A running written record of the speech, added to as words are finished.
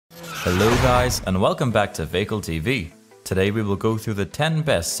Hello guys and welcome back to Vehicle TV. Today we will go through the 10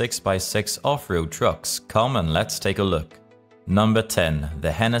 best 6x6 off-road trucks. Come and let's take a look. Number 10.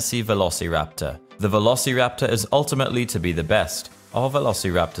 The Hennessy Velociraptor. The Velociraptor is ultimately to be the best. Our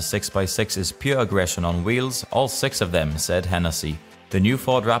Velociraptor 6x6 is pure aggression on wheels, all 6 of them, said Hennessy. The new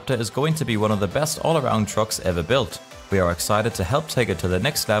Ford Raptor is going to be one of the best all-around trucks ever built. We are excited to help take it to the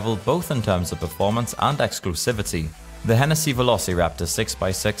next level both in terms of performance and exclusivity. The Hennessy Velociraptor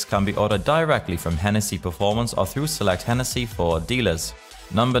 6x6 can be ordered directly from Hennessy Performance or through select Hennessy Ford dealers.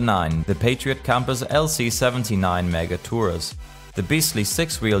 Number 9. The Patriot Campers LC79 Mega Tourers. The beastly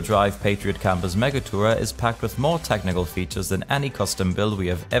 6-wheel drive Patriot Campers Mega Tourer is packed with more technical features than any custom build we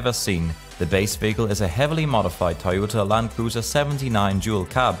have ever seen. The base vehicle is a heavily modified Toyota Land Cruiser 79 dual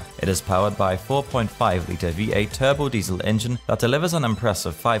cab. It is powered by a 4.5-litre V8 turbo diesel engine that delivers an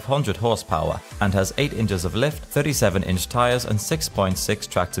impressive 500 horsepower and has 8 inches of lift, 37-inch tires and 6.6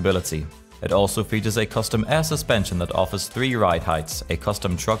 tractability. It also features a custom air suspension that offers 3 ride heights, a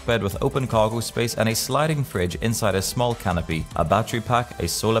custom truck bed with open cargo space and a sliding fridge inside a small canopy, a battery pack, a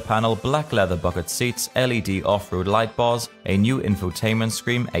solar panel, black leather bucket seats, LED off-road light bars, a new infotainment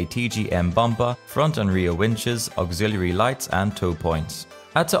screen, a TGM bumper, front and rear winches, auxiliary lights and tow points.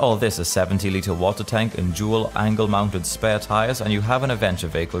 Add to all this a 70-litre water tank and dual angle-mounted spare tires and you have an adventure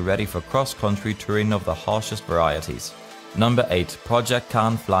vehicle ready for cross-country touring of the harshest varieties. Number 8. Project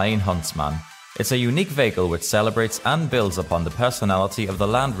Can Flying Huntsman. It's a unique vehicle which celebrates and builds upon the personality of the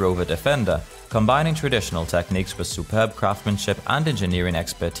Land Rover Defender. Combining traditional techniques with superb craftsmanship and engineering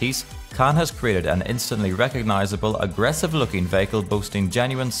expertise, Can has created an instantly recognizable, aggressive-looking vehicle boasting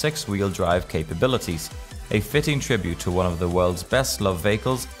genuine 6-wheel drive capabilities. A fitting tribute to one of the world's best-loved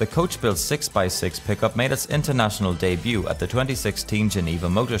vehicles, the coach-built 6x6 pickup made its international debut at the 2016 Geneva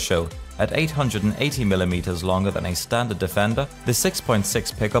Motor Show. At 880mm longer than a standard Defender, the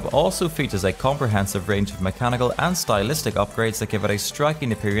 6.6 pickup also features a comprehensive range of mechanical and stylistic upgrades that give it a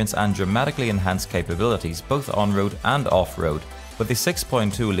striking appearance and dramatically enhanced capabilities both on-road and off-road. With the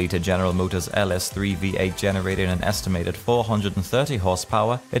 6.2-litre General Motors LS3 V8 generating an estimated 430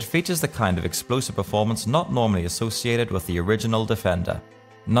 horsepower, it features the kind of explosive performance not normally associated with the original Defender.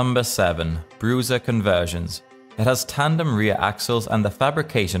 Number 7. Bruiser Conversions. It has tandem rear axles and the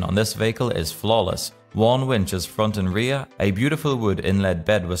fabrication on this vehicle is flawless. Worn winches front and rear, a beautiful wood inlaid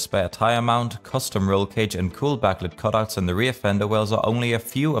bed with spare tire mount, custom roll cage and cool backlit cutouts in the rear fender wells are only a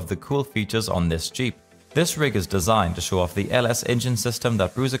few of the cool features on this Jeep. This rig is designed to show off the LS engine system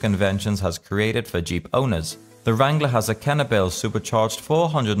that Bruiser Conversions has created for Jeep owners. The Wrangler has a Kennebell supercharged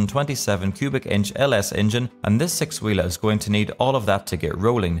 427 cubic inch LS engine and this 6-wheeler is going to need all of that to get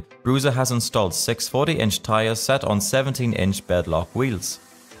rolling. Bruiser has installed 6 40-inch tires set on 17-inch bedlock wheels.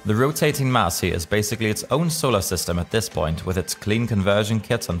 The rotating mass here is basically its own solar system at this point with its clean conversion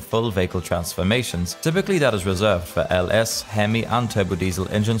kits and full vehicle transformations. Typically that is reserved for LS, Hemi and turbo diesel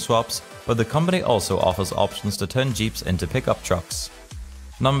engine swaps, but the company also offers options to turn Jeeps into pickup trucks.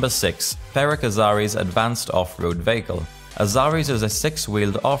 Number 6. Ferric Azaris Advanced Off-Road Vehicle. Azaris is a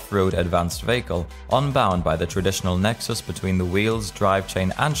 6-wheeled off-road advanced vehicle, unbound by the traditional nexus between the wheels,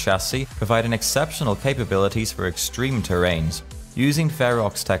 drivetrain and chassis, providing exceptional capabilities for extreme terrains. Using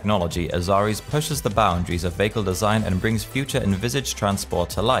Ferroc's technology, Azaris pushes the boundaries of vehicle design and brings future envisaged transport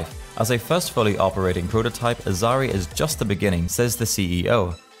to life. As a first fully operating prototype, Azari is just the beginning, says the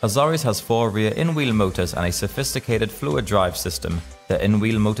CEO. Azaris has 4 rear in-wheel motors and a sophisticated fluid drive system. The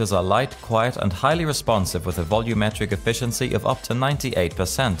in-wheel motors are light, quiet and highly responsive with a volumetric efficiency of up to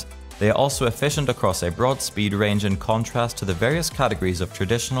 98%. They are also efficient across a broad speed range in contrast to the various categories of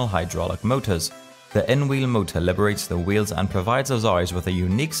traditional hydraulic motors. The in-wheel motor liberates the wheels and provides Azaris with a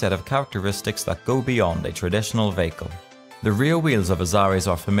unique set of characteristics that go beyond a traditional vehicle. The rear wheels of Azaris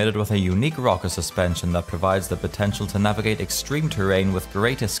are fitted with a unique rocker suspension that provides the potential to navigate extreme terrain with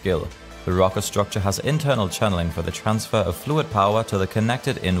greater skill. The rocker structure has internal channeling for the transfer of fluid power to the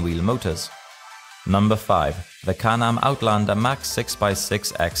connected in-wheel motors. Number 5. The Can-Am Outlander Max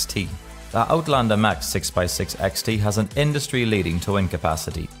 6x6 XT. The Outlander Max 6x6 XT has an industry-leading towing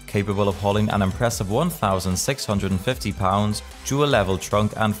capacity, capable of hauling an impressive 1,650 pounds. Dual-level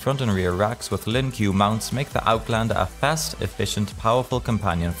trunk and front and rear racks with Lin-Q mounts make the Outlander a fast, efficient, powerful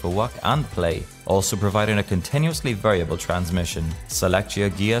companion for work and play, also providing a continuously variable transmission. Select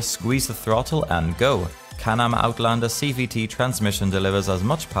your gear, squeeze the throttle and go. Can-Am Outlander CVT transmission delivers as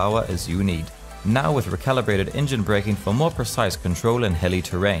much power as you need, now with recalibrated engine braking for more precise control in hilly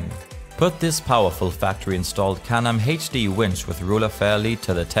terrain. Put this powerful factory-installed Can-Am HD winch with Ruler Fair lead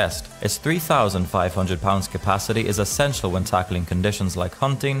to the test. Its 3,500 pounds capacity is essential when tackling conditions like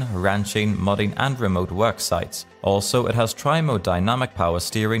hunting, ranching, mudding and remote work sites. Also, it has tri-mode dynamic power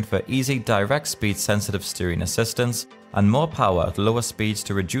steering for easy direct speed sensitive steering assistance, and more power at lower speeds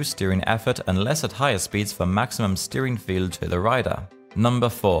to reduce steering effort and less at higher speeds for maximum steering feel to the rider. Number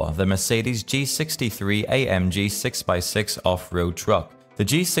 4. The Mercedes G63 AMG 6x6 off-road truck. The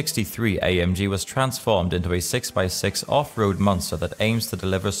G63 AMG was transformed into a 6x6 off-road monster that aims to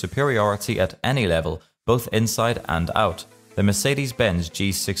deliver superiority at any level, both inside and out. The Mercedes-Benz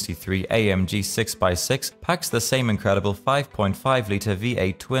G63 AMG 6x6 packs the same incredible 5.5-litre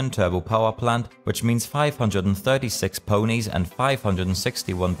V8 twin-turbo power plant, which means 536 ponies and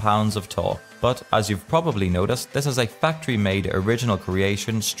 561 pounds of torque. But, as you've probably noticed, this is a factory-made original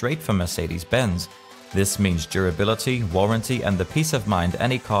creation straight from Mercedes-Benz. This means durability, warranty and the peace of mind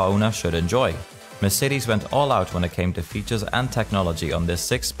any car owner should enjoy. Mercedes went all out when it came to features and technology on this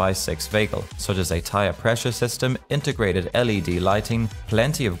 6x6 vehicle, such as a tire pressure system, integrated LED lighting,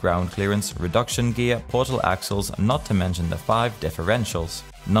 plenty of ground clearance, reduction gear, portal axles, not to mention the 5 differentials.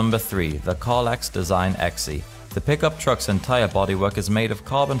 Number 3. The Carlex Design XE. The pickup truck's entire bodywork is made of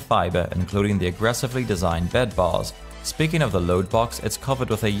carbon fiber, including the aggressively designed bed bars. Speaking of the load box, it's covered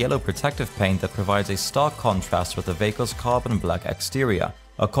with a yellow protective paint that provides a stark contrast with the vehicle's carbon black exterior.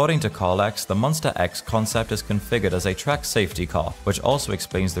 According to Carlex, the Monster X concept is configured as a track safety car, which also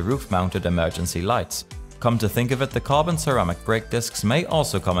explains the roof-mounted emergency lights. Come to think of it, the carbon ceramic brake discs may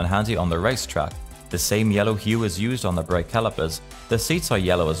also come in handy on the racetrack. The same yellow hue is used on the brake calipers. The seats are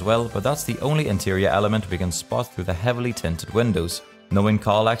yellow as well, but that's the only interior element we can spot through the heavily tinted windows. Knowing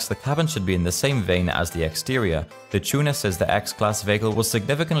Carlex, the cabin should be in the same vein as the exterior. The tuner says the X-Class vehicle was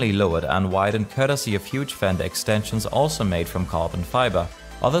significantly lowered and widened courtesy of huge fender extensions also made from carbon fiber.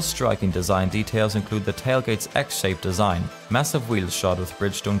 Other striking design details include the tailgate's X-shaped design, massive wheels shod with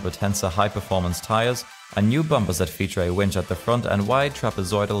Bridgestone Potenza high-performance tires, and new bumpers that feature a winch at the front and wide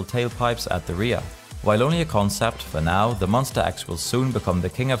trapezoidal tailpipes at the rear. While only a concept for now, the Monster X will soon become the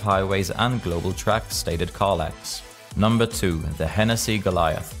king of highways and global tracks, stated Carlex. Number 2. The Hennessy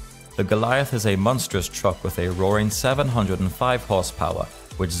Goliath. The Goliath is a monstrous truck with a roaring 705 horsepower,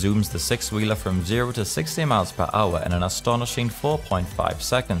 which zooms the six-wheeler from 0 to 60 miles per hour in an astonishing 4.5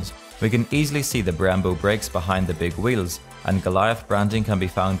 seconds. We can easily see the Brembo brakes behind the big wheels, and Goliath branding can be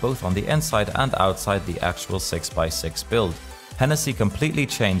found both on the inside and outside the actual 6x6 build. Hennessy completely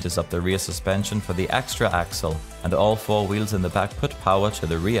changes up the rear suspension for the extra axle, and all 4 wheels in the back put power to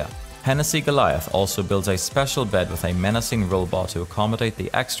the rear. Hennessy Goliath also builds a special bed with a menacing roll bar to accommodate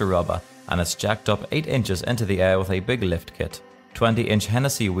the extra rubber, and it's jacked up 8 inches into the air with a big lift kit. 20-inch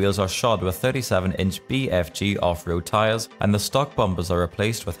Hennessy wheels are shod with 37-inch BFG off-road tires, and the stock bumpers are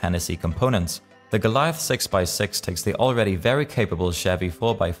replaced with Hennessy components. The Goliath 6x6 takes the already very capable Chevy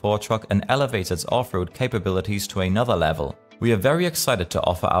 4x4 truck and elevates its off-road capabilities to another level. We are very excited to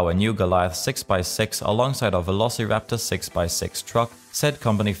offer our new Goliath 6x6 alongside our Velociraptor 6x6 truck, said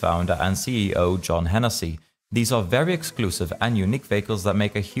company founder and CEO John Hennessy. These are very exclusive and unique vehicles that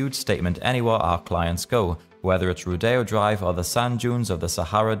make a huge statement anywhere our clients go, whether it's Rodeo Drive or the sand dunes of the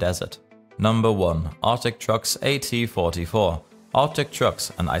Sahara Desert. Number 1. Arctic Trucks AT44. Arctic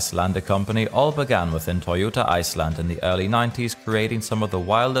Trucks, an Icelandic company, all began within Toyota Iceland in the early 90s, creating some of the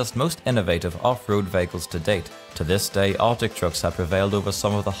wildest, most innovative off-road vehicles to date. To this day, Arctic Trucks have prevailed over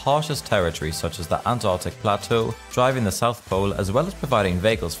some of the harshest territories such as the Antarctic Plateau, driving the South Pole, as well as providing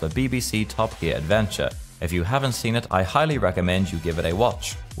vehicles for BBC Top Gear Adventure. If you haven't seen it, I highly recommend you give it a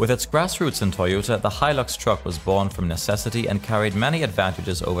watch. With its grassroots in Toyota, the Hilux truck was born from necessity and carried many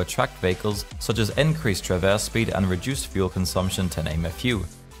advantages over tracked vehicles such as increased traverse speed and reduced fuel consumption, to name a few.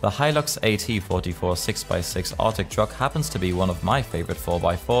 The Hilux AT44 6x6 Arctic truck happens to be one of my favorite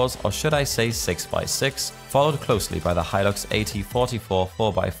 4x4s, or should I say 6x6, followed closely by the Hilux AT44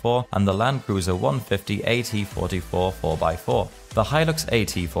 4x4 and the Land Cruiser 150 AT44 4x4. The Hilux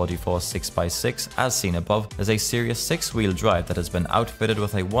AT44 6x6, as seen above, is a serious 6-wheel drive that has been outfitted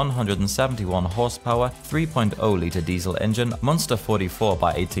with a 171 horsepower 3.0-litre diesel engine, Monster 44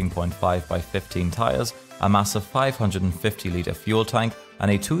 by 18.5 by 15 tires, a massive 550-litre fuel tank,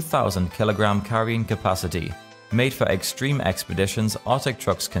 and a 2,000 kilogram carrying capacity. Made for extreme expeditions, Arctic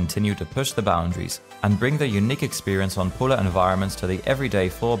Trucks continue to push the boundaries and bring their unique experience on polar environments to the everyday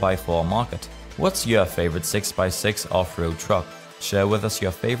 4x4 market. What's your favorite 6x6 off-road truck? Share with us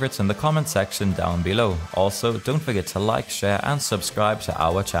your favorites in the comment section down below. Also, don't forget to like, share and subscribe to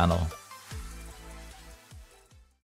our channel.